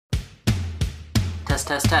Test,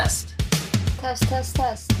 test, test. Test, test,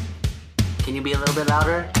 test. Can you be a little bit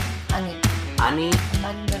louder? 아니, Ani?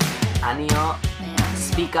 안 돼. Anio? 네, 아니요.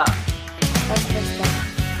 Speak up. Test, test, test.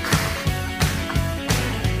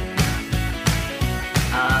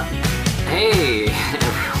 Hey,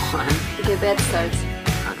 everyone. Okay, bad start.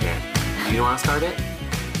 Okay. You want to start it?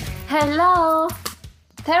 Hello!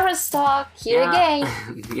 Terrace Talk, here again.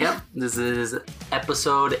 Yep. This is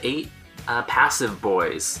episode 8, Passive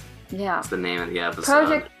Boys. Yeah. That's the name of the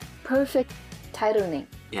episode. Perfect title name.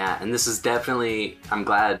 Yeah, and this is definitely, I'm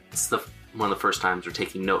glad it's one of the first times we're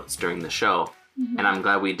taking notes during the show. Mm-hmm. And I'm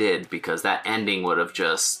glad we did, because that ending would have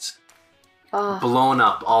just blown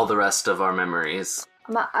up all the rest of our memories.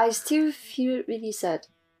 I still feel really sad.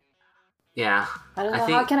 Yeah. I don't know,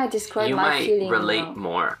 how can I describe my feeling? You might relate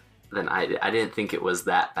more than I did. I didn't think it was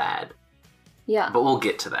that bad. Yeah. But we'll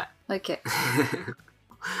get to that. Okay.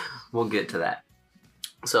 We'll get to that.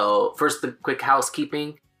 So, first, the quick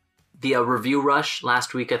housekeeping. The review rush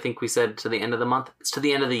last week, I think we said to the end of the month. It's to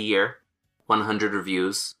the end of the year. 100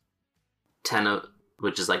 reviews. 10 of,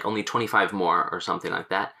 which is like only 25 more or something like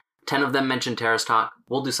that. 10 of them mentioned Terrace Talk.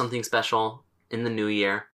 We'll do something special in the new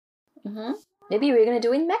year. Mm-hmm. Maybe we're going to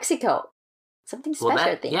do in Mexico. Something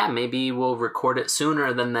special thing. Yeah, maybe we'll record it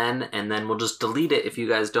sooner than then, and then we'll just delete it if you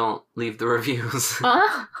guys don't leave the reviews.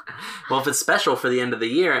 Huh? Well, if it's special for the end of the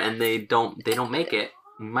year and they don't make it,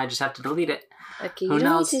 we might just have to delete it. Okay, Who you don't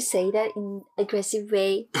knows? need to say that in aggressive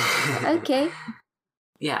way. Okay.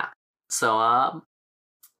 Yeah. So,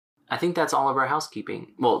 I think that's all of our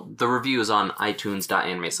housekeeping. Well, the review is on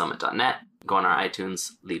itunes.animesummit.net. Go on our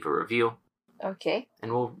iTunes, leave a review. Okay.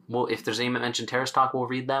 And we'll if there's any that mention Terrace Talk, we'll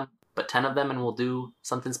read them. But 10 of them, and we'll do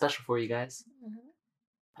something special for you guys. Mm-hmm.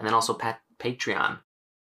 And then also Patreon.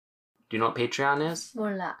 Do you know what Patreon is?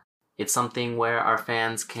 몰라. It's something where our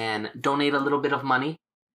fans can donate a little bit of money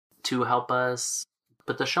to help us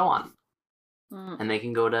put the show on. Mm. And they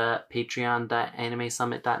can go to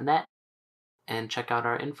patreon.animesummit.net and check out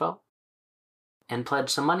our info and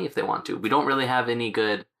pledge some money if they want to. We don't really have any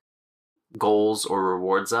good goals or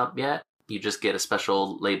rewards up yet. You just get a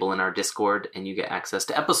special label in our Discord and you get access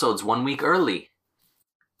to episodes 1 week early.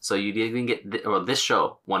 So you even get this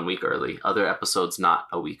show 1 week early. Other episodes not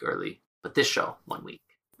a week early. But this show 1 week.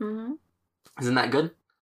 Mm-hmm. Isn't that good?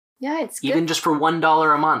 Yeah, it's good. Even just for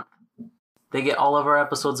 $1 a month. They get all of our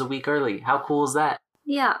episodes a week early. How cool is that?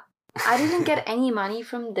 Yeah. I didn't get any money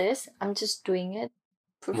from this. I'm just doing it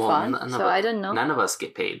for fun. So I don't know. None of us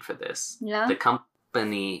get paid for this. Yeah. The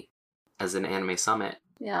company, as an Anime Summit,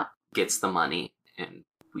 gets the money and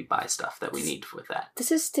we buy stuff that we need with that.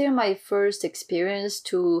 This is still my first experience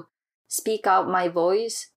to speak out my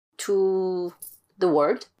voice to the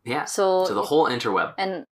world. Yeah. So to the whole interweb.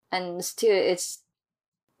 And still it's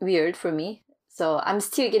weird for me. So I'm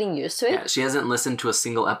still getting used to it. Yeah, she hasn't listened to a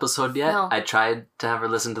single episode yet. No. I tried to have her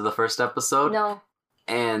listen to the first episode. No.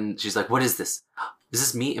 And she's like, what is this? Is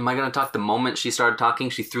this me? Am I going to talk? The moment she started talking,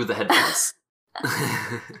 she threw the headphones.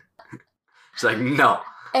 She's like, no.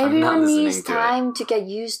 Everyone needs time to get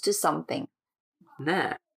used to something.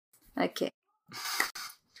 Nah. Okay.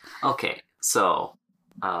 Okay, so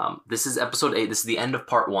this is episode 8. This is the end of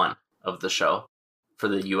part 1 of the show for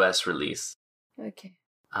the US release. Okay.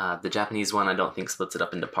 The Japanese one, I don't think splits it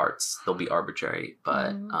up into parts. They'll be arbitrary,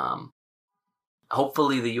 but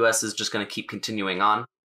hopefully the US is just going to keep continuing on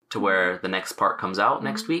to where the next part comes out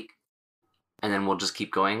next week, and then we'll just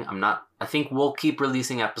keep going. I think we'll keep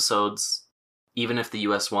releasing episodes even if the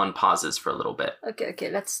US one pauses for a little bit. Okay,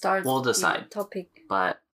 let's start. We'll decide. The topic.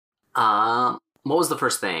 But what was the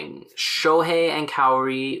first thing? Shohei and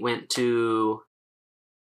Kaori went to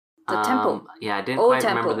the temple. Yeah, I didn't Old quite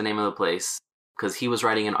temple. remember the name of the place because he was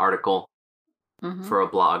writing an article for a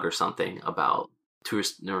blog or something about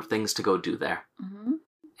tourist or things to go do there. Mm-hmm.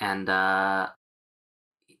 And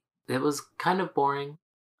it was kind of boring.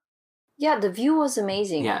 Yeah, the view was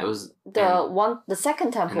amazing. Yeah, it was the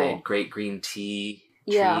second temple. And they had great green tea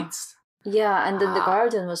treats. Yeah, and then the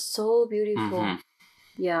garden was so beautiful. Mm-hmm.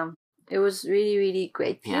 Yeah, it was really, really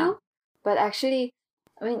great view. Yeah. But actually,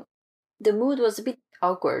 I mean, the mood was a bit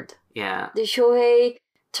awkward. Yeah. The Shohei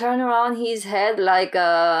turned around his head like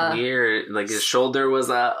a... Weird. Like his shoulder was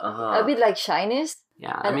a bit like shyness.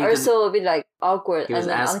 Yeah. And also a bit like awkward he was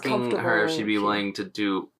and asking uncomfortable. her if she'd be willing to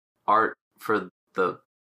do art for the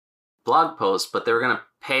blog post, but they were going to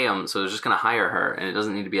pay him, so they're just going to hire her, and it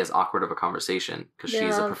doesn't need to be as awkward of a conversation because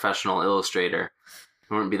she's a professional illustrator. It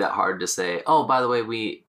wouldn't be that hard to say, oh, by the way,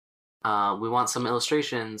 we want some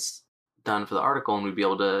illustrations done for the article, and we'd be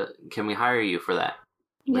able to, can we hire you for that?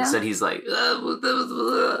 But instead he's like,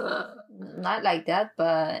 not like that,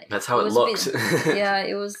 but That's how it was looked. a bit, yeah,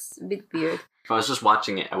 it was a bit weird. If I was just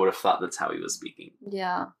watching it, I would have thought that's how he was speaking.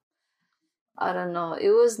 Yeah, I don't know. It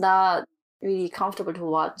was not really comfortable to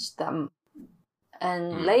watch them.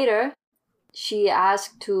 And later, she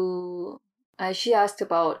asked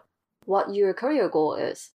about what your career goal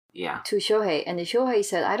is. Yeah. To Shohei, and Shohei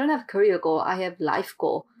said, "I don't have career goal. I have life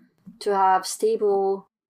goal, to have stable."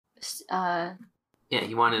 Yeah,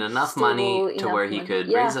 he wanted enough money to where he could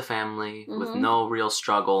raise a family with no real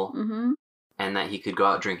struggle, and that he could go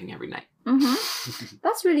out drinking every night.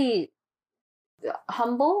 That's really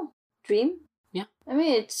humble dream. Yeah. I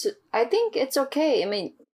mean, I think it's okay. I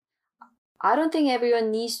mean, I don't think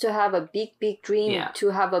everyone needs to have a big dream to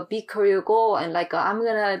have a big career goal and like I'm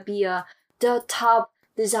gonna be the top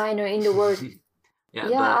designer in the world.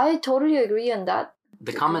 I totally agree on that.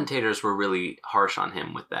 The commentators were really harsh on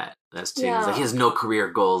him with that. That's too. He's like, he has no career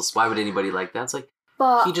goals. Why would anybody like that? It's like,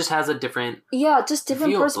 but he just has a different just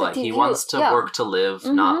different perspective. Like, he wants to work to live,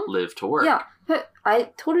 not live to work. Yeah, but I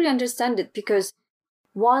totally understand it because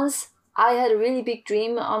once I had a really big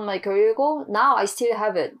dream on my career goal. Now I still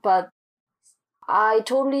have it, but I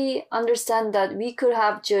totally understand that we could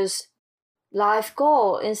have just life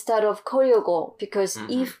goal instead of career goal because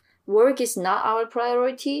if work is not our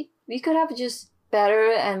priority, we could have just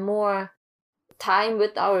better and more time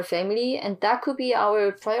with our family, and that could be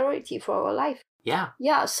our priority for our life.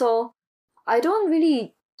 Yeah, so I don't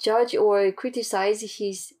really judge or criticize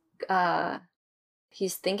his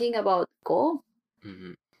thinking about goal,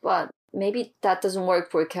 but maybe that doesn't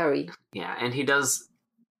work for Carrie. Yeah, and he does,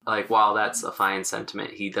 like, while that's a fine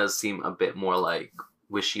sentiment, he does seem a bit more like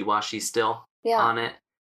wishy-washy still on it.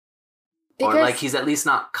 Because, or like he's at least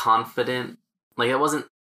not confident. Like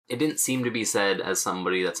it didn't seem to be said as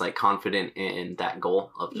somebody that's like confident in that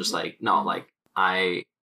goal of just like, no, like I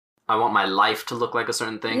want my life to look like a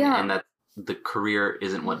certain thing and that the career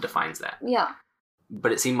isn't what defines that. Yeah.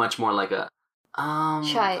 But it seemed much more like a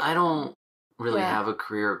shy. I don't really have a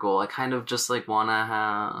career goal. I kind of just like wanna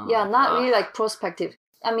have not really like prospective.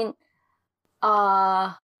 I mean,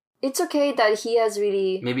 it's okay that he has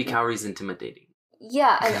really maybe Kaori's intimidating.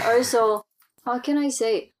 Yeah, and also how can I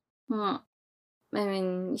say? I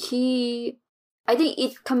mean, I think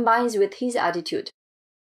it combines with his attitude.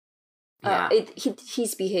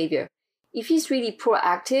 His behavior. If he's really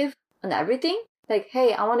proactive on everything, like,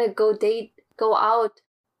 hey, I want to go out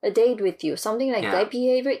a date with you, something like that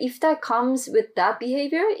behavior. If that comes with that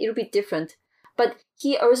behavior, it'll be different. But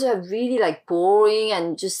he also have really like boring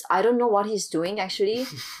and just I don't know what he's doing actually,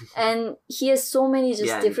 and he has so many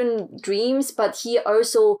different dreams. But he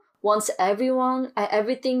also wants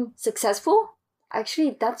everything successful.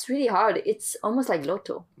 Actually, that's really hard. It's almost like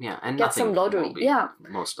lotto. Yeah, and get some lottery.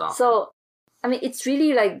 Most often. So, I mean, it's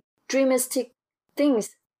really like dreamistic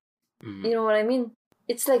things. You know what I mean?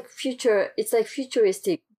 It's like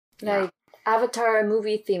futuristic, like Avatar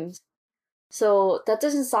movie themes. So that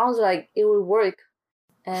doesn't sound like it will work,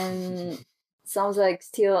 and sounds like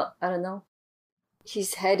still I don't know.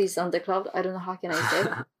 His head is on the cloud. I don't know how can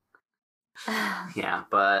I say. Yeah,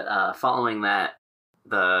 but following that.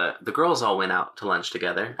 The girls all went out to lunch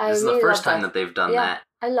together. This is really the first time that they've done that.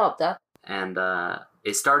 I love that. And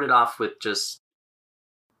it started off with just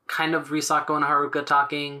kind of Risako and Haruka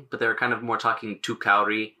talking, but they were kind of more talking to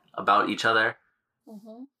Kaori about each other.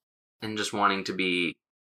 And just wanting to be...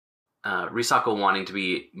 Risako wanting to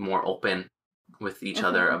be more open with each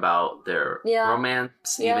other about their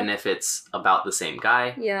romance, even if it's about the same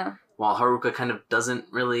guy. Yeah. While Haruka kind of doesn't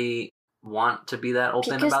really... want to be that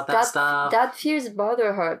open about that stuff. That fears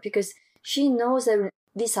bother her because she knows that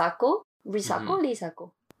Risako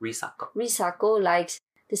likes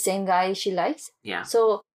the same guy she likes. Yeah.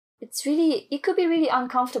 So it could be really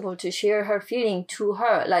uncomfortable to share her feeling to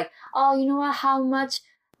her. Like, oh, you know what? How much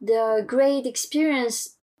the great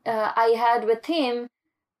experience I had with him.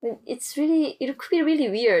 It could be really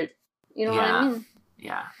weird. You know what I mean?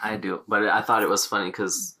 Yeah, I do. But I thought it was funny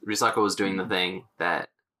because Risako was doing the thing that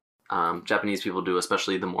Japanese people do,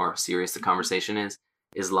 especially the more serious the conversation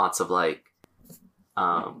is lots of like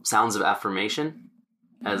sounds of affirmation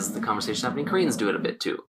as the conversation happening. Koreans do it a bit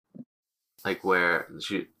too, like where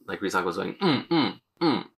Risako was going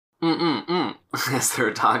as they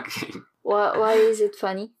were talking. Why is it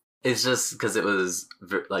funny? It's just because it was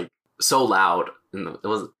like so loud, and it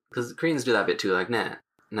was because Koreans do that bit too, like nah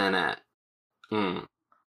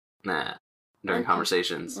during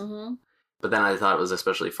conversations. But then I thought it was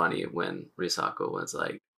especially funny when Risako was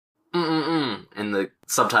like, and the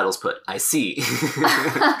subtitles put, I see.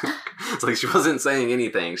 It's like she wasn't saying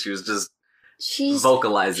anything. She was just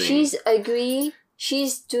vocalizing. She's agreeing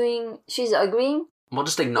Well,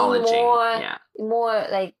 just acknowledging. Yeah. More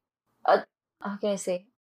like, how can I say?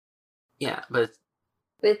 Yeah, but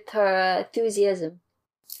With her enthusiasm.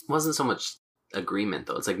 it wasn't so much agreement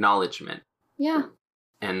though. It's acknowledgement. Yeah.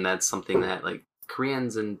 And that's something that like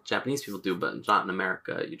Koreans and Japanese people do, but not in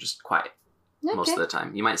America. You're just quiet most of the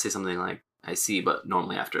time. You might say something like "I see," but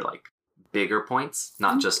normally after like bigger points,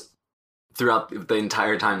 not just throughout the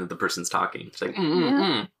entire time that the person's talking. It's like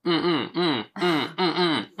I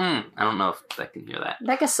don't know if I can hear that.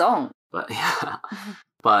 Like a song. But yeah.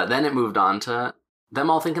 But then it moved on to them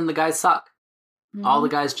all thinking the guys suck. All the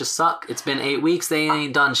guys just suck. It's been 8 weeks. They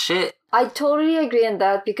ain't done shit. I totally agree on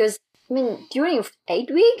that because, I mean, during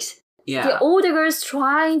 8 weeks, all the girls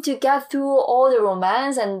trying to get through all the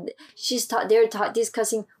romance and they're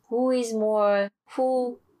discussing who's more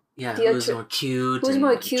cute. Who's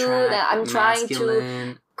more cute. And I'm trying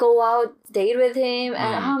to go out date with him.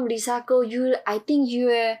 And Risako, I think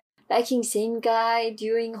you're liking same guy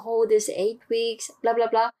during all this 8 weeks, blah, blah,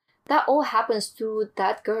 blah. That all happens to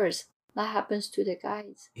that girls. That happens to the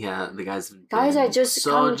guys. Yeah, the guys. Guys are just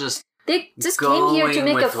they just came here to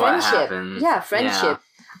make a friendship. Yeah, friendship.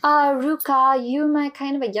 Ruka, you're my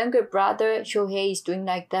kind of a younger brother. Shohei is doing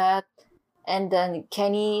like that, and then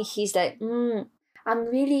Kenny, he's like, I'm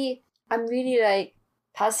really like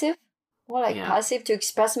passive, more like passive to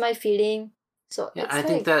express my feeling. So yeah, I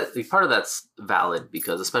think that part of that's valid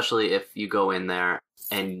because especially if you go in there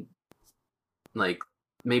and like.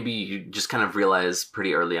 Maybe you just kind of realize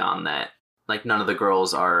pretty early on that like none of the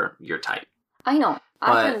girls are your type. I know.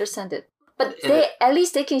 I can understand it. But at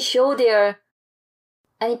least they can show their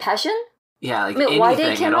any passion. Yeah, like anything why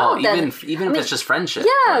they came at all. Even if it's just friendship.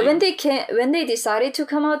 Yeah, like, when they decided to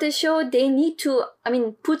come out this show, they need to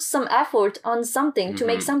put some effort on something to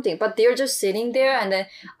make something. But they're just sitting there and then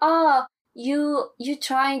you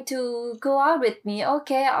trying to go out with me.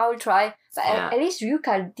 Okay, I'll try. But at least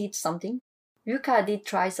Ryuka did something. Yuka did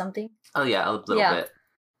try something. Oh yeah, a little bit.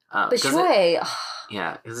 But Shuei...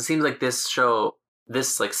 Yeah, because it seems like this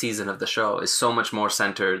like season of the show is so much more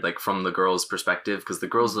centered like from the girls' perspective because the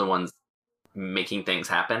girls are the ones making things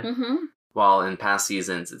happen. While in past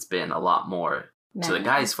seasons it's been a lot more to the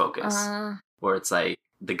guys' focus. Where it's like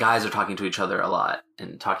the guys are talking to each other a lot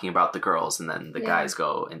and talking about the girls and then the guys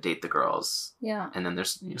go and date the girls. Yeah. And then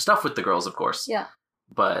there's stuff with the girls, of course. Yeah.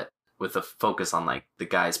 But... with a focus on like the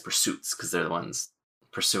guys' pursuits because they're the ones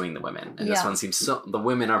pursuing the women, and this one seems the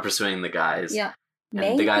women are pursuing the guys. Yeah,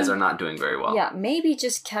 and the guys are not doing very well. Yeah, maybe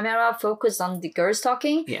just camera focus on the girls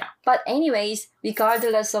talking. Yeah, but anyways,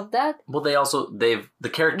 regardless of that, well, the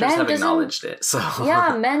characters have acknowledged it. So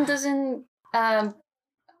yeah, man doesn't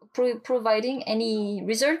providing any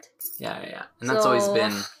result. Yeah, and that's always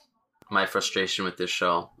been my frustration with this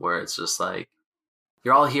show, where it's just like.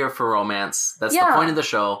 You're all here for romance. That's the point of the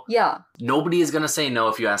show. Yeah. Nobody is going to say no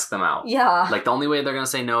if you ask them out. Yeah. Like, the only way they're going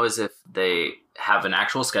to say no is if they have an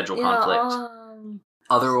actual schedule conflict.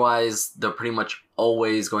 Otherwise, they're pretty much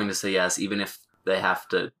always going to say yes, even if they have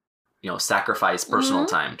to, sacrifice personal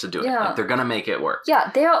time to do it. Like, they're going to make it work. Yeah,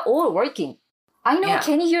 they are all working. I know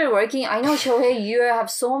Kenny, you're working. I know Shohei, you have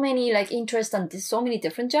so many, interests on so many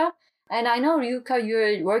different jobs. And I know Ryuka,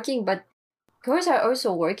 you're working, but girls are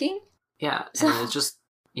also working. Yeah, and it's just,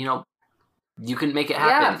 you can make it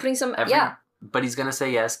happen. Yeah, bring some, But he's going to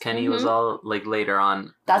say yes. Kenny was all, later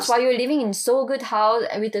on. That's why you're living in so good house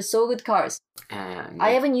with the so good cars.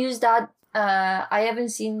 I haven't used that, I haven't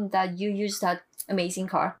seen that you use that amazing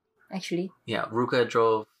car, actually. Yeah, Ruka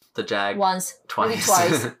drove the Jag.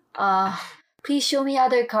 Twice. Please show me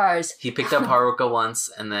other cars. He picked up Haruka once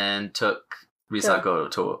and then took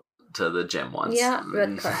Risako to the gym once. Yeah,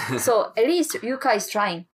 red car. So at least Yuka is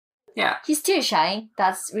trying. Yeah. He's still shy.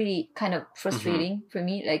 That's really kind of frustrating for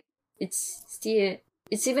me. Like, it's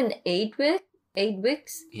even 8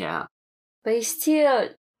 weeks. Yeah. But he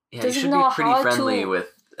still doesn't know how to... you should be pretty friendly with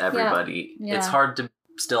everybody. Yeah. It's hard to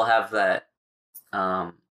still have that,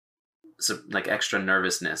 extra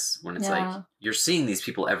nervousness when it's like, you're seeing these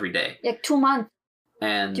people every day. Like 2 months.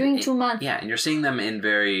 And during 2 months. Yeah, and you're seeing them in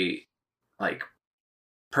very,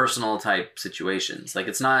 personal type situations. Like,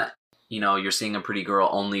 it's not... you're seeing a pretty girl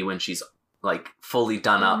only when she's, fully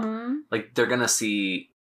done up. Like, they're gonna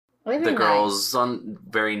see the girls on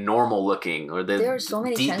very normal looking. Or there are so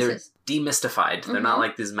many chances. They're demystified. They're not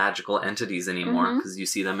like these magical entities anymore because you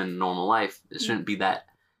see them in normal life. It shouldn't be that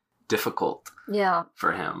difficult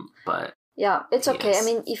for him. But yeah, it's okay. I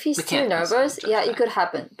mean, if he's still nervous, it could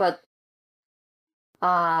happen. But,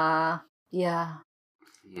 yeah.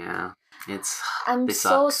 I'm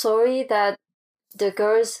so sorry that the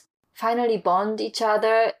girls... finally bond each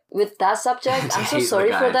other with that subject. I'm so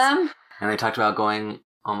sorry for them. And they talked about going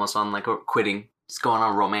almost on a quitting just going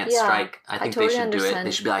on a romance Yeah, strike. I think totally they should do it. understand.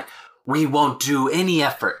 They should be like, we won't do any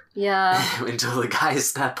effort Yeah. until the guys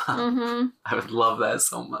step up. Mm-hmm. I would love that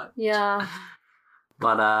so much. Yeah.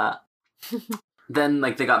 But then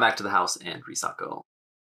like they got back to the house and Risako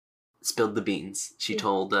spilled the beans. She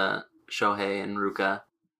told Shohei and Ruka,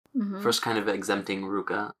 Mm-hmm. first kind of exempting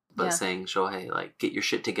Ruka, but Yeah. saying Shohei, like, get your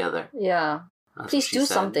shit together. Yeah. That's Please what she do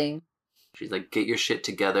said. something. She's like, get your shit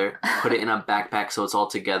together, put it in a backpack so it's all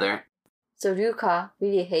together. So Ryuka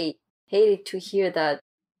really hated to hear that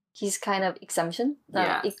he's kind of exemption.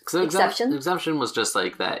 Yeah. So Exception. exemption was just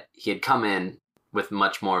like that he had come in with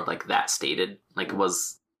much more like that stated. Like it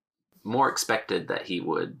was more expected that he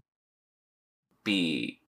would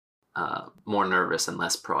be more nervous and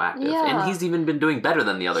less proactive. Yeah. And he's even been doing better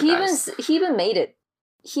than the other guys. He even made it.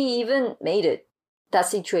 He even made it. That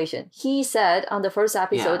situation. He said on the first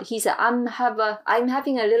episode, Yeah. he said, I'm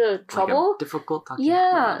having a little trouble. Like a difficult talking.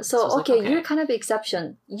 Yeah. So it's like, okay, you're kind of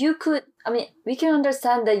exception. You could, I mean, we can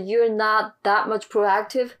understand that you're not that much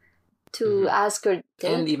proactive to Mhm. ask her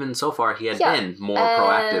date. And even so far, he had Yeah. been more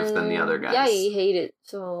proactive than the other guys. Yeah, he hated.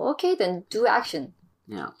 So okay, then do action.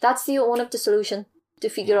 Yeah. That's one of the solution to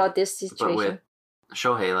figure out this But situation. with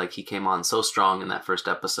Shohei, like he came on so strong in that first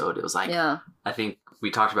episode. It was like, Yeah. I think we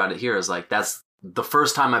talked about it here. Is like that's the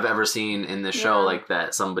first time I've ever seen in this show Yeah. like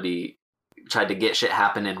that somebody tried to get shit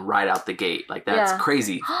happening right out the gate. Like that's Yeah.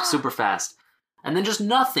 crazy, super fast, and then just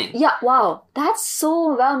nothing. Yeah, wow. That's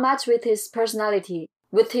so well matched with his personality,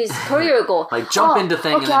 with his career goal. Like jump into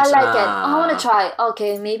thing. Okay, and I then like it. I want to try.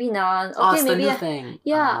 Okay, maybe not. Okay, it's maybe the new thing.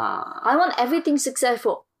 yeah. I want everything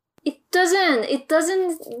successful. It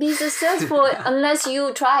doesn't be successful unless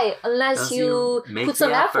you try, unless you make put the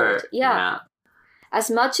some effort. Yeah. yeah. As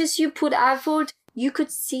much as you put effort, you could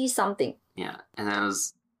see something. Yeah, and then it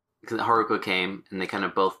was because Haruka came and they kind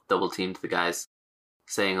of both double teamed the guys,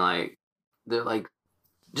 saying like, they're like,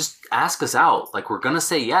 just ask us out. Like we're gonna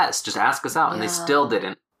say yes, just ask us out, and they Yeah. still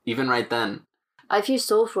didn't. Even right then. I feel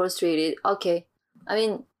so frustrated. Okay. I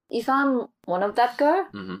mean, if I'm one of that girl,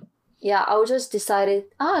 Hmm. yeah, I would just decided,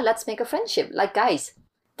 let's make a friendship. Like guys,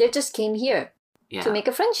 they just came here Yeah, to make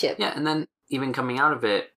a friendship. yeah, and then even coming out of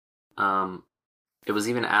it, it was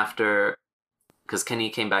even after, because Kenny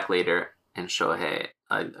came back later and Shohei.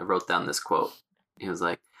 I wrote down this quote. He was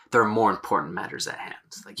like, "There are more important matters at hand.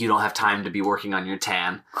 Like you don't have time to be working on your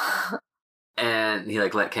tan." And he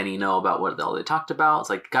like let Kenny know about what all they talked about. It's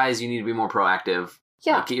like, guys, you need to be more proactive.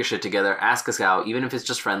 Yeah. Like, get your shit together. Ask us out, even if it's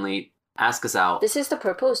just friendly. Ask us out. This is the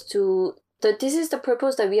purpose this is the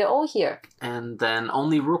purpose that we are all here. And then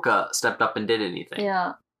only Ruka stepped up and did anything.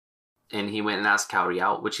 Yeah. And he went and asked Kaori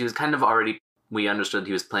out, which he was kind of already. We understood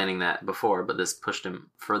he was planning that before, but this pushed him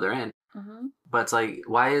further in. Mm-hmm. But it's like,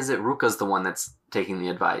 why is it Ruka's the one that's taking the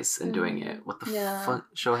advice and doing it? What the Yeah. fuck?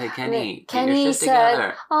 Shohei, Kenny, get Kenny your shit said,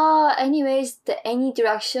 together. anyways, any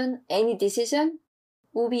direction, any decision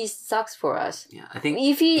will be sucks for us. Yeah, I think.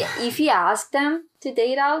 If he ask them to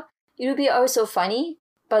date out, it'll be also funny.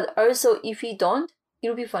 But also, if he don't,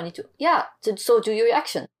 it'll be funny too. Yeah. So do your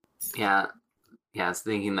action. Yeah, it's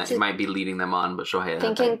thinking that he might be leading them on, but Shohei had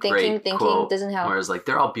Thinking, that great quote, doesn't help. whereas like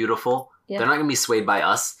they're all beautiful. Yeah. They're not gonna be swayed by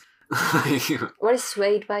us. What is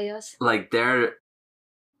swayed by us? Like they're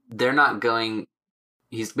not going.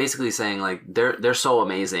 He's basically saying like they're so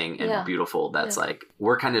amazing and Yeah. beautiful. That's Yeah. like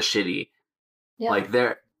we're kind of shitty. Yeah. Like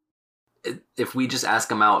they're. If we just ask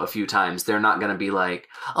them out a few times, they're not gonna be like,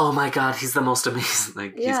 "Oh my god, he's the most amazing."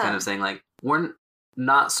 Like he's Yeah. kind of saying like we're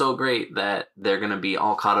not so great that they're gonna be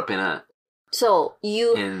all caught up in So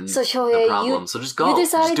in the Shohei, problem. So just go. you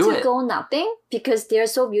decided just do to it. go nothing because they're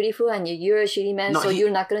so beautiful and you're a shitty man, so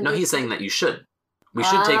you're not gonna. No, do he's saying that you should. We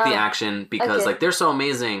should take the action because okay. like they're so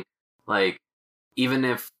amazing. Like even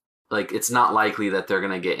if like it's not likely that they're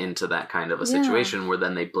gonna get into that kind of a Yeah. situation where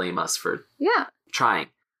then they blame us for Yeah. trying.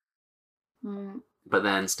 Mm. But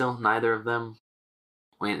then still neither of them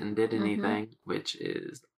went and did Mhm. anything, which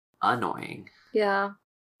is annoying. Yeah.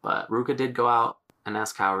 But Ruka did go out and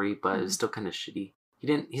ask Kaori, but it was Mhm. still kind of shitty.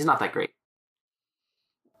 He's not that great.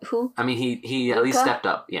 Who? I mean, he at least Ruka? stepped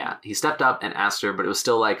up. Yeah, he stepped up and asked her, but it was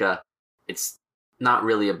still like it's not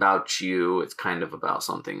really about you. It's kind of about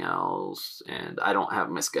something else, and I don't have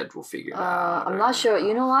my schedule figured out. I'm not sure.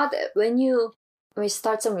 You know what? When you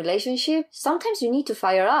start some relationship, sometimes you need to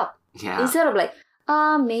fire up Yeah, instead of like,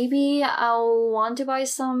 maybe I'll want to buy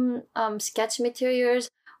some sketch materials.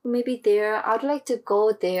 Maybe I'd like to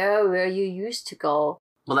go there where you used to go.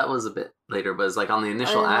 well, that was a bit later, but it's like on the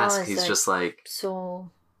initial I know, ask, it's he's like- just like,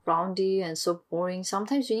 So roundy and so boring.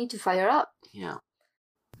 Sometimes you need to fire up. yeah.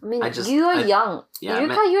 I mean, I just- you are I- young. yeah, I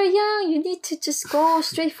Yuka, you're young. You need to just go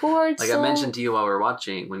straightforward. Like I mentioned to you while we were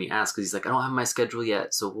watching, when you asked, because he's like, I don't have my schedule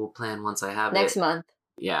yet, so we'll plan once I have next it. month.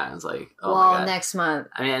 Yeah, I was like, oh Well, my god. next month.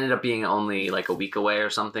 I mean, it ended up being only like a week away or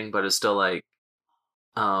something, but it's still like,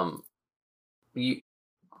 you.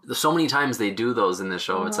 So many times they do those in the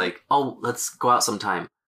show. It's Uh-huh. like, oh, let's go out sometime,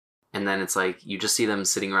 and then it's like you just see them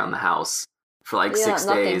sitting around the house for like Yeah, 6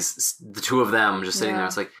 nothing. days. The two of them just sitting there. Yeah.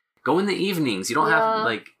 It's like, go in the evenings. You don't Yeah. have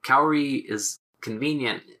like Kaori is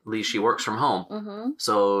conveniently she works from home, Mm-hmm.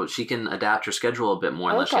 so she can adapt her schedule a bit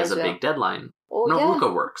more unless she has a Haruka as big deadline. Oh, No, yeah.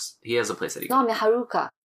 Ruka works. He has a place that he No, I can. mean, Haruka.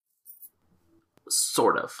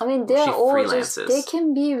 Sort of. I mean, they're She all just, freelances. they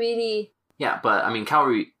can be really, Yeah, but I mean,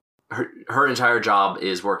 Kaori, her entire job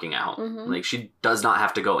is working at home. Mhm. Like she does not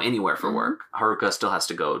have to go anywhere for Mhm. work. Haruka still has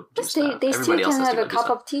to go do but stuff. they still Everybody else can has have to a go do cup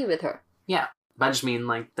stuff. of tea with her. But I just mean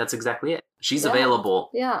like that's exactly it. She's Yeah. available.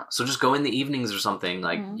 Yeah. So just go in the evenings or something.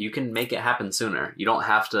 Like Mhm. you can make it happen sooner. You don't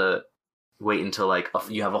have to wait until like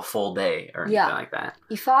you have a full day or anything Yeah. like that.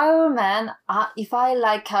 If I were a man, if I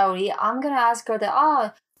like Kaori, I'm gonna ask her that,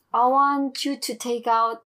 I want you to take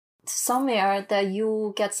out somewhere that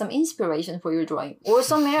you get some inspiration for your drawing. Or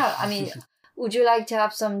somewhere, I mean, would you like to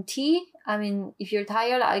have some tea? I mean, if you're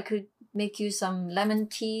tired, I could make you some lemon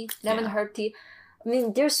tea, lemon Yeah. herb tea. I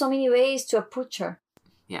mean, there's so many ways to approach her.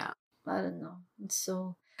 Yeah. I don't know. It's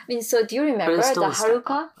so, I mean, so do you But remember it's the still a step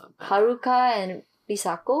Haruka? up a bit. Haruka and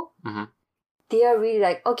Risako? Mhm. They are really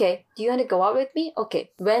like, okay, do you want to go out with me?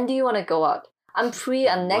 Okay, when do you want to go out? I'm free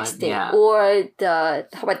on next What? day. Yeah. Or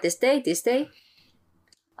how about this day? This day?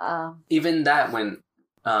 Even that when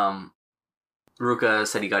Ruka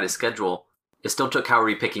said he got his schedule, it still took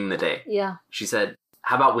Kaori picking the day. Yeah, She said,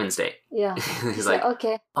 "How about Wednesday?" yeah. He's He's like,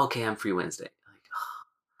 okay. "Okay, I'm free Wednesday."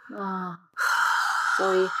 Ah,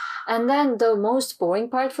 sorry. And then the most boring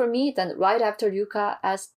part for me, then right after Yuka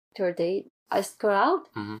asked her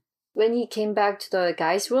out, Mhm. when he came back to the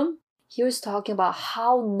guy's room, he was talking about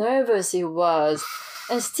how nervous he was.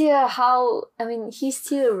 And still he's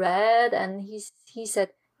still red, and he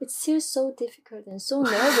said, it's still so difficult and so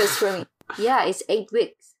nervous for me. Yeah, it's 8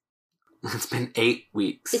 weeks. It's been 8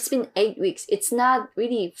 weeks. It's been 8 weeks. It's not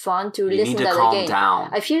really fun to you listen need to to that calm again. down.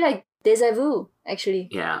 I feel like deja vu, actually.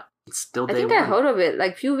 Yeah, it's still I day think one. I heard of it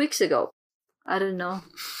like a few weeks ago. I don't know.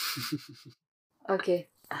 Okay.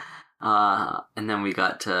 And then we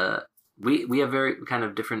got to we have very kind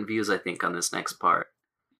of different views, I think, on this next part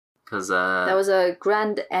because That was a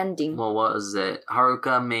grand ending. well, what was it?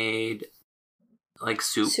 Haruka made like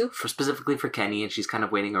soup, Soup? specifically for Kenny, and she's kind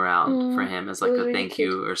of waiting around Mm, for him as it like was a really thank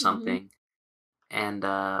cute. you or something. And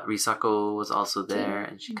Risako was also there,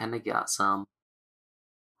 and she Mm. kind of got some.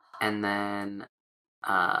 And then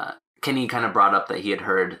Kenny kind of brought up that he had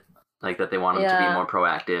heard like that they want him to be Yeah. more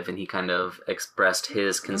proactive, and he kind of expressed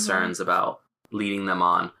his concerns about leading them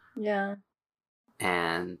on. Yeah.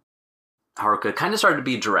 And Haruka kind of started to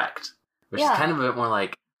be direct, which Yeah. is kind of a bit more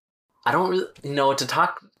like, I don't really know what to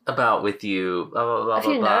talk about with you. Blah, blah, blah, I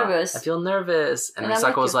feel blah, blah. nervous. I feel nervous. And And I'm Risako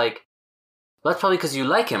like was you. like, well, that's probably because you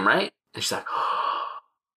like him, right? And she's like,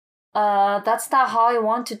 That's not how I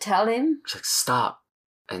want to tell him. she's like, stop.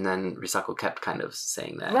 And then Risako kept kind of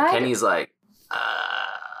saying that. Right. And Kenny's like,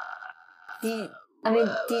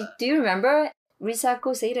 Do you remember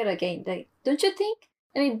Risako say that again? Like, don't you think?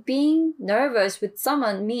 I mean, being nervous with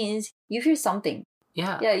someone means you feel something.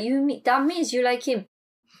 yeah. Yeah, that means you like him.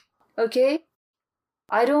 Okay?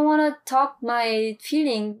 I don't want to talk my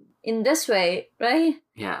feeling in this way, right?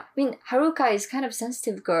 Yeah. I mean, Haruka is kind of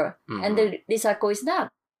sensitive girl, and the Risako is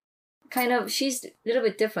not. She's a little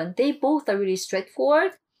bit different. They both are really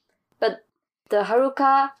straightforward, but the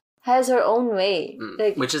Haruka has her own way.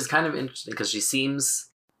 Like, Which is kind of interesting because she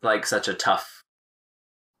seems like such a tough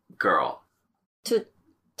girl. to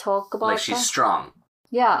talk about Like she's that. strong.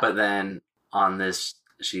 Yeah, But then on this,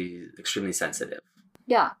 she's extremely sensitive.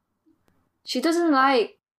 yeah. She doesn't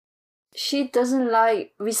like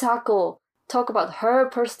Risako talk about her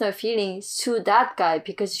personal feelings to that guy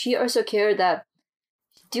because she also cared that.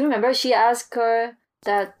 Do you remember she asked her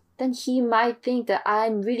that then he might think that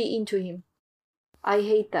I'm really into him. I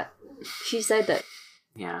hate that. She said that.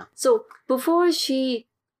 Yeah. So before she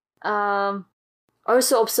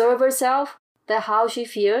also observe herself that how she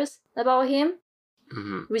feels about him,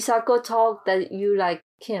 Mm-hmm. Risako talked that you like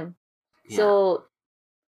him. Yeah. So,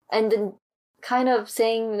 and then kind of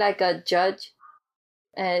saying like a judge,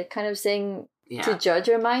 kind of saying yeah. to judge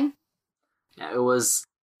your mind. Yeah, it was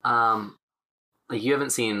like you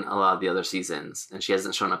haven't seen a lot of the other seasons, and she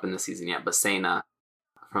hasn't shown up in this season yet, but Seina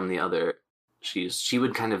from the other, she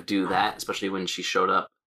would kind of do that, especially when she showed up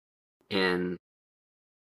in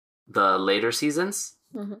the later seasons.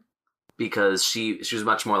 Mhm. because she was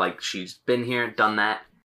much more like, she's been here, done that.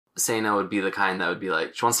 Seina would be the kind that would be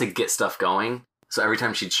like, she wants to get stuff going. So every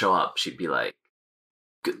time she'd show up, she'd be like,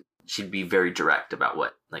 she'd be very direct about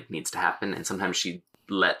what like needs to happen, and sometimes she'd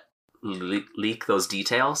leak those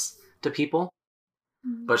details to people.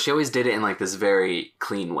 Mhm. But she always did it in like this very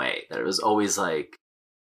clean way, that it was always like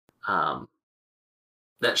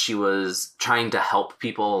that she was trying to help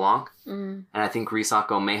people along. Mm. And I think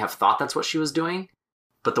Risako may have thought that's what she was doing,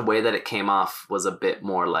 but the way that it came off was a bit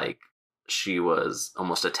more like she was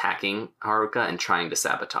almost attacking Haruka and trying to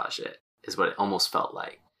sabotage it, is what it almost felt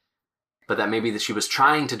like. But that maybe that she was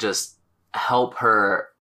trying to just help her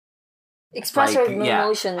Express like, her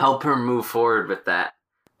emotion. help her move forward with that,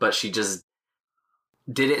 but she just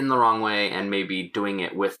did it in the wrong way, and maybe doing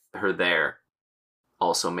it with her there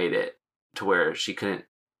also made it to where she couldn't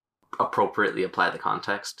appropriately apply the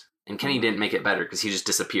context. And Kenny didn't make it better because he just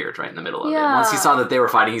disappeared right in the middle of it. Once he saw that they were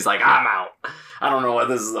fighting, he's like, I'm out. I don't know what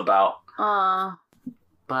this is about.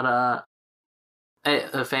 But hey,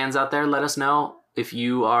 the fans out there, let us know if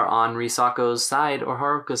you are on Risako's side or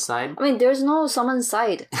Haruka's side. I mean, there's no someone's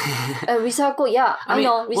side. Risako, yeah, I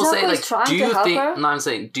know. Risako is trying to help her. No, I'm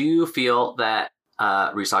saying, do you feel that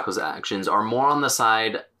Risako's actions are more on the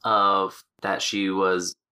side of that she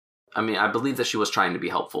was... I mean, I believe that she was trying to be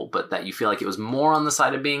helpful, but that you feel like it was more on the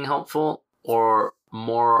side of being helpful, or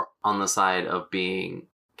more on the side of being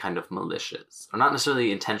kind of malicious? Or not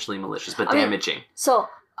necessarily intentionally malicious, but damaging. So,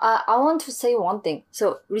 I want to say one thing.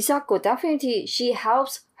 So, Risako, definitely, she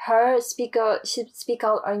helps her speak out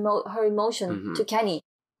her emotion to Kenny.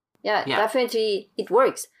 Yeah, definitely it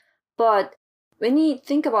works. But when you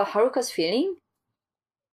think about Haruka's feeling,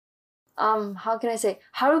 how can I say?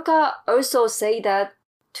 Haruka also say that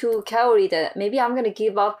to Kaori that maybe I'm gonna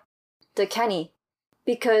give up the Kenny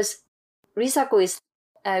because Risako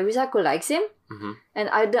likes him, and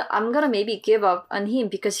I'm gonna maybe give up on him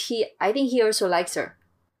because I think he also likes her.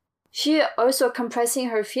 She also compressing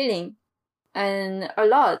her feeling and a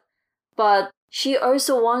lot, but she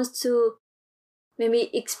also wants to maybe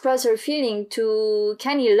express her feeling to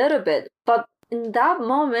Kenny a little bit. But in that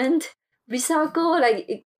moment,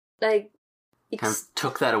 Risako kind of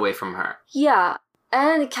took that away from her. Yeah.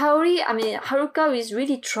 And Kaori, Haruka is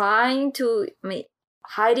really trying to,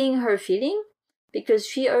 hiding her feeling because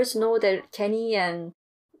she also know that Kenny and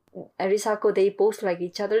Risako, they both like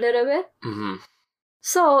each other a little bit. Mm-hmm.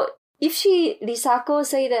 So if Risako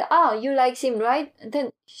say that, you like him, right?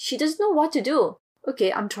 Then she doesn't know what to do.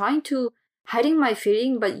 Okay, I'm trying to hiding my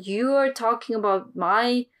feeling, but you are talking about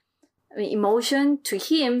my emotion to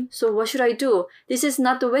him. So what should I do? This is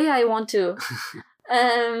not the way I want to.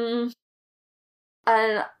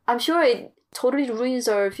 And I'm sure it totally ruins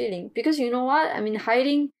our feeling. Because you know what?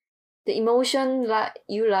 Hiding the emotion that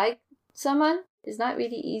you like someone is not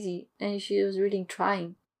really easy. And she was really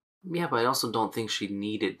trying. Yeah, but I also don't think she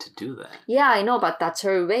needed to do that. Yeah, I know, but that's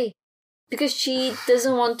her way. Because she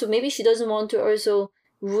doesn't want to, maybe she doesn't want to also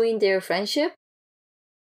ruin their friendship.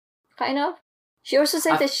 Kind of. She also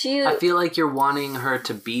said that she... I feel like you're wanting her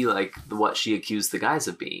to be like what she accused the guys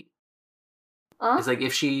of being. It's like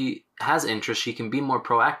if she has interest, she can be more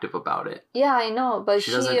proactive about it. Yeah, I know, but she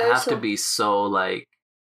doesn't have to be so like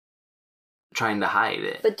trying to hide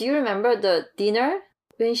it. But do you remember the dinner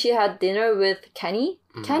when she had dinner with Kenny?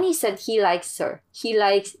 Mm-hmm. Kenny said he likes her. He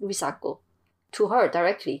likes Risako to her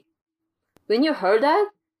directly. When you heard that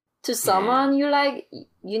to someone you like,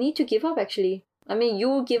 you need to give up. Actually,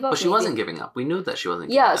 you give up. But she wasn't giving up. We knew that she wasn't.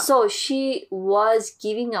 Giving up. So she was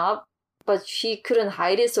giving up. But she couldn't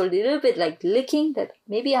hide it, so a little bit like licking that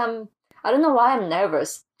maybe I don't know why I'm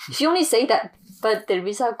nervous. She only say that, but the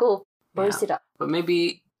Risako burst it up. But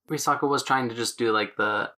maybe Risako was trying to just do like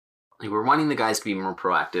we're wanting the guys to be more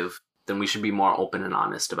proactive, then we should be more open and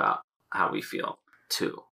honest about how we feel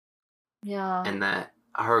too. Yeah. And that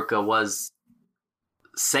Haruka was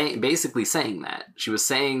basically saying that. She was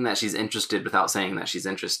saying that she's interested without saying that she's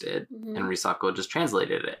interested, and Risako just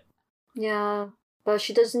translated it. Yeah. But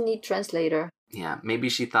she doesn't need translator. Yeah, maybe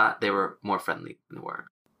she thought they were more friendly than they were.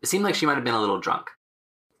 It seemed like she might have been a little drunk.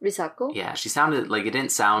 Risako? Yeah, she sounded like it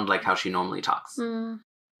didn't sound like how she normally talks. Risako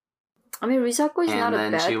is not a bad girl.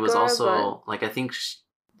 And then she was also like I think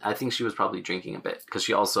she was probably drinking a bit because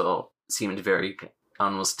she also seemed very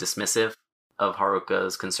almost dismissive of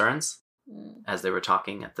Haruka's concerns as they were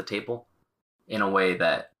talking at the table in a way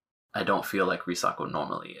that I don't feel like Risako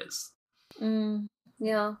normally is.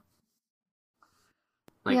 Yeah.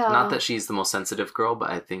 Not that she's the most sensitive girl,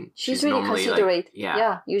 but I think she's really normally considerate.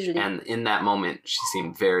 Yeah, usually. And in that moment, she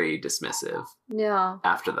seemed very dismissive. Yeah.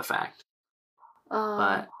 After the fact.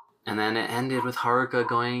 But And then it ended with Haruka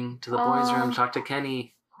going to the boys' room to talk to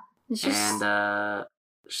Kenny. And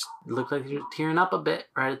she looked like she was tearing up a bit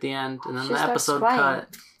right at the end. And then the episode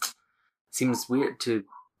cut. Seems weird to...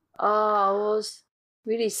 I was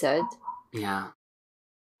really sad. Yeah.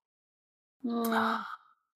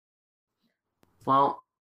 Well...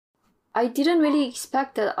 I didn't really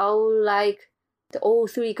expect that I would like all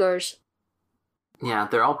three girls. Yeah,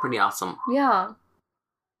 they're all pretty awesome. Yeah.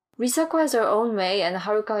 Risako has her own way, and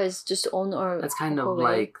Haruka has just own her. That's kind of way.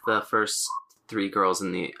 like the first 3 girls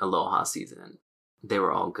in the Aloha season. They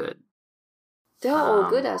were all good. They're all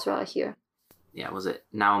good as well here. Yeah, was it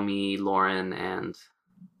Naomi, Lauren, and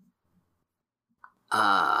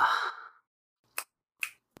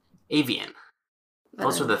Avian?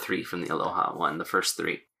 Those were the 3 from the Aloha one, the first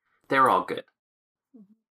 3. They were all good.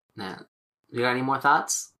 Yeah. You got any more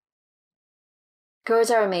thoughts? Girls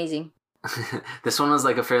are amazing. This one was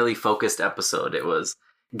like a fairly focused episode. It was,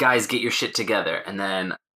 guys, get your shit together. And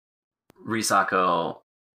then Risako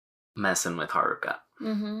messing with Haruka.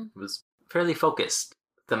 Mm-hmm. It was fairly focused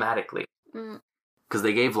thematically. Because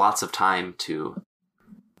they gave lots of time to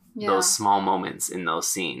those small moments in those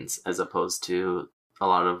scenes, as opposed to a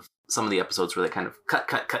lot of some of the episodes where they kind of cut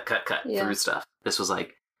through stuff. This was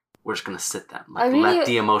like, we're just gonna sit them. Like, let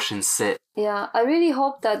the emotions sit. Yeah, I really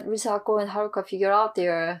hope that Risako and Haruka figure out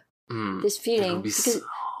their this feeling, because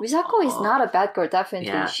Risako is not a bad girl.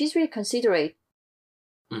 Definitely, she's really considerate.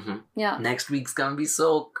 Mm-hmm. Yeah. Next week's gonna be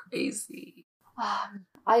so crazy.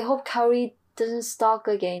 I hope Kaori doesn't stalk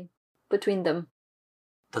again between them.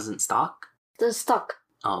 Doesn't stalk? Doesn't stuck.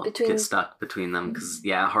 Oh, get stuck between them, because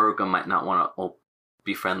Haruka might not want to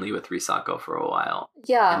be friendly with Risako for a while.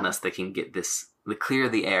 Yeah. Unless they can get clear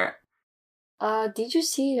the air. Did you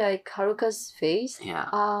see like Haruka's face? Yeah.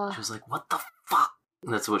 She was like, "What the fuck?"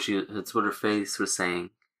 That's what her face was saying.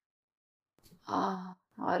 I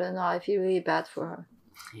don't know. I feel really bad for her.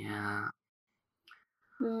 Yeah.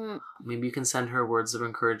 Maybe you can send her words of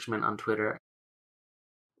encouragement on Twitter.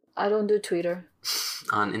 I don't do Twitter.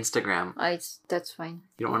 On Instagram. That's fine.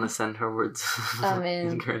 You don't want to send her words? I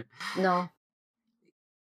mean, no.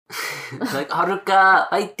 Like, Haruka,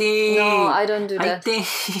 fighting! No, I don't do that.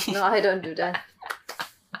 Fighting! No, I don't do that.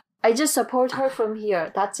 I just support her from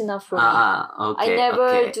here. That's enough for me. Okay. I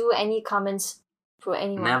never do any comments for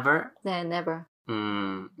anyone. Never? Nah, never.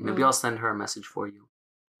 Maybe I'll send her a message for you.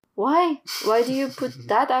 Why? Why do you put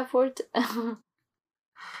that effort?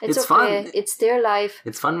 It's okay. Fun. It's their life.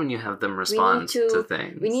 It's fun when you have them respond to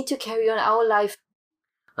things. We need to carry on our life.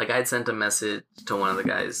 Like, I had sent a message to one of the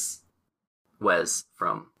guys, Wes,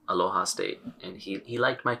 from Aloha State, and he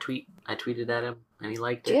liked my tweet. I tweeted at him, and he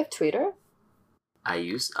liked it. Do you have Twitter? I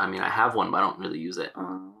have one, but I don't really use it.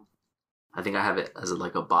 I think I have it as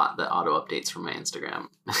like a bot that auto updates from my Instagram.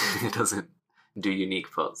 It doesn't do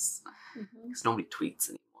unique posts. Because nobody tweets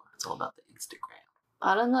anymore. It's all about the Instagram.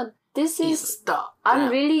 I don't know. I'm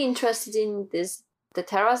really interested in the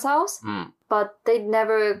Terrace House, but they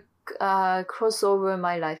never cross over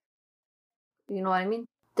my life. You know what I mean?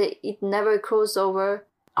 It never crossed over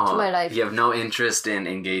to my life. You have no interest in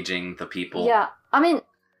engaging the people. Yeah, I mean,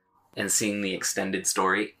 and seeing the extended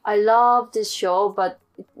story. I love this show, but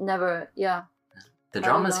it never. Yeah. The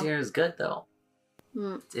dramas here is good though.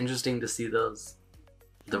 It's interesting to see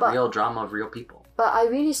real drama of real people. But I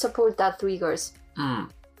really support that 3 girls.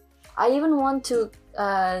 I even want to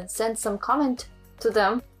send some comment to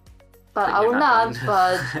them, but I will not.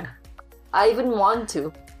 But I even want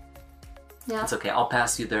to. Yeah, it's okay. I'll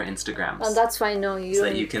pass you their Instagrams. And that's fine. No, you. So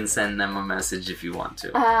that you can send them a message if you want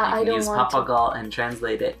to. I don't use want Papagal and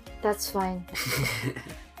translate it. That's fine.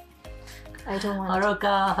 I don't want.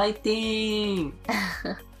 Haruka, fighting!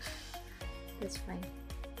 That's fine.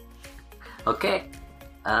 Okay.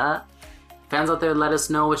 Fans out there, let us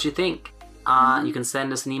know what you think. You can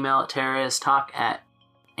send us an email at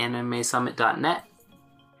terroristtalk@animesummit.net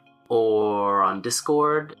or on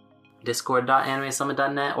Discord,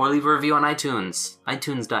 discord.animesummit.net, or leave a review on iTunes,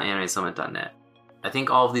 itunes.animesummit.net. I think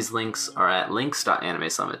all of these links are at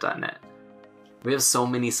links.animesummit.net. We have so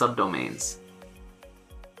many subdomains.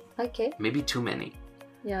 Okay. Maybe too many.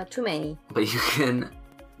 Yeah, too many. But you can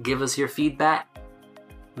give us your feedback,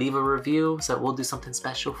 leave a review, so we'll do something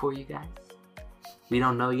special for you guys. We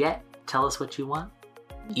don't know yet. Tell us what you want.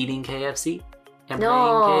 Eating KFC? And playing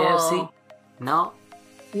KFC? No?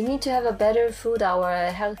 We need to have a better food,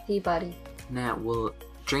 our healthy body. Nah, we'll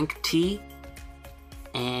drink tea.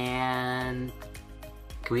 And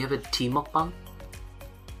can we have a tea mukbang?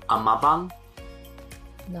 A mabang?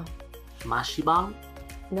 No. Mashibang?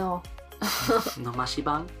 No. No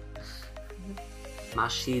mashibang?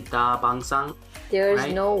 Mashida bangsang? There's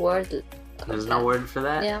no word. There's no word for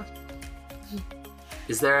that? Yeah.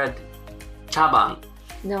 Is there a chabang?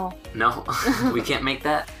 No. No? We can't make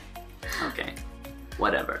that? Okay.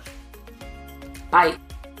 Whatever. Bye.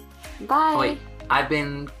 Bye. Wait, I've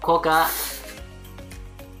been Koka.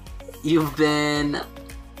 You've been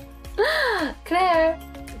Claire.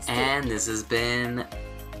 and this has been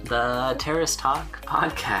the Terrace Talk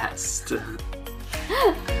podcast.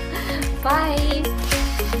 Bye.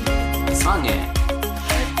 Sangye.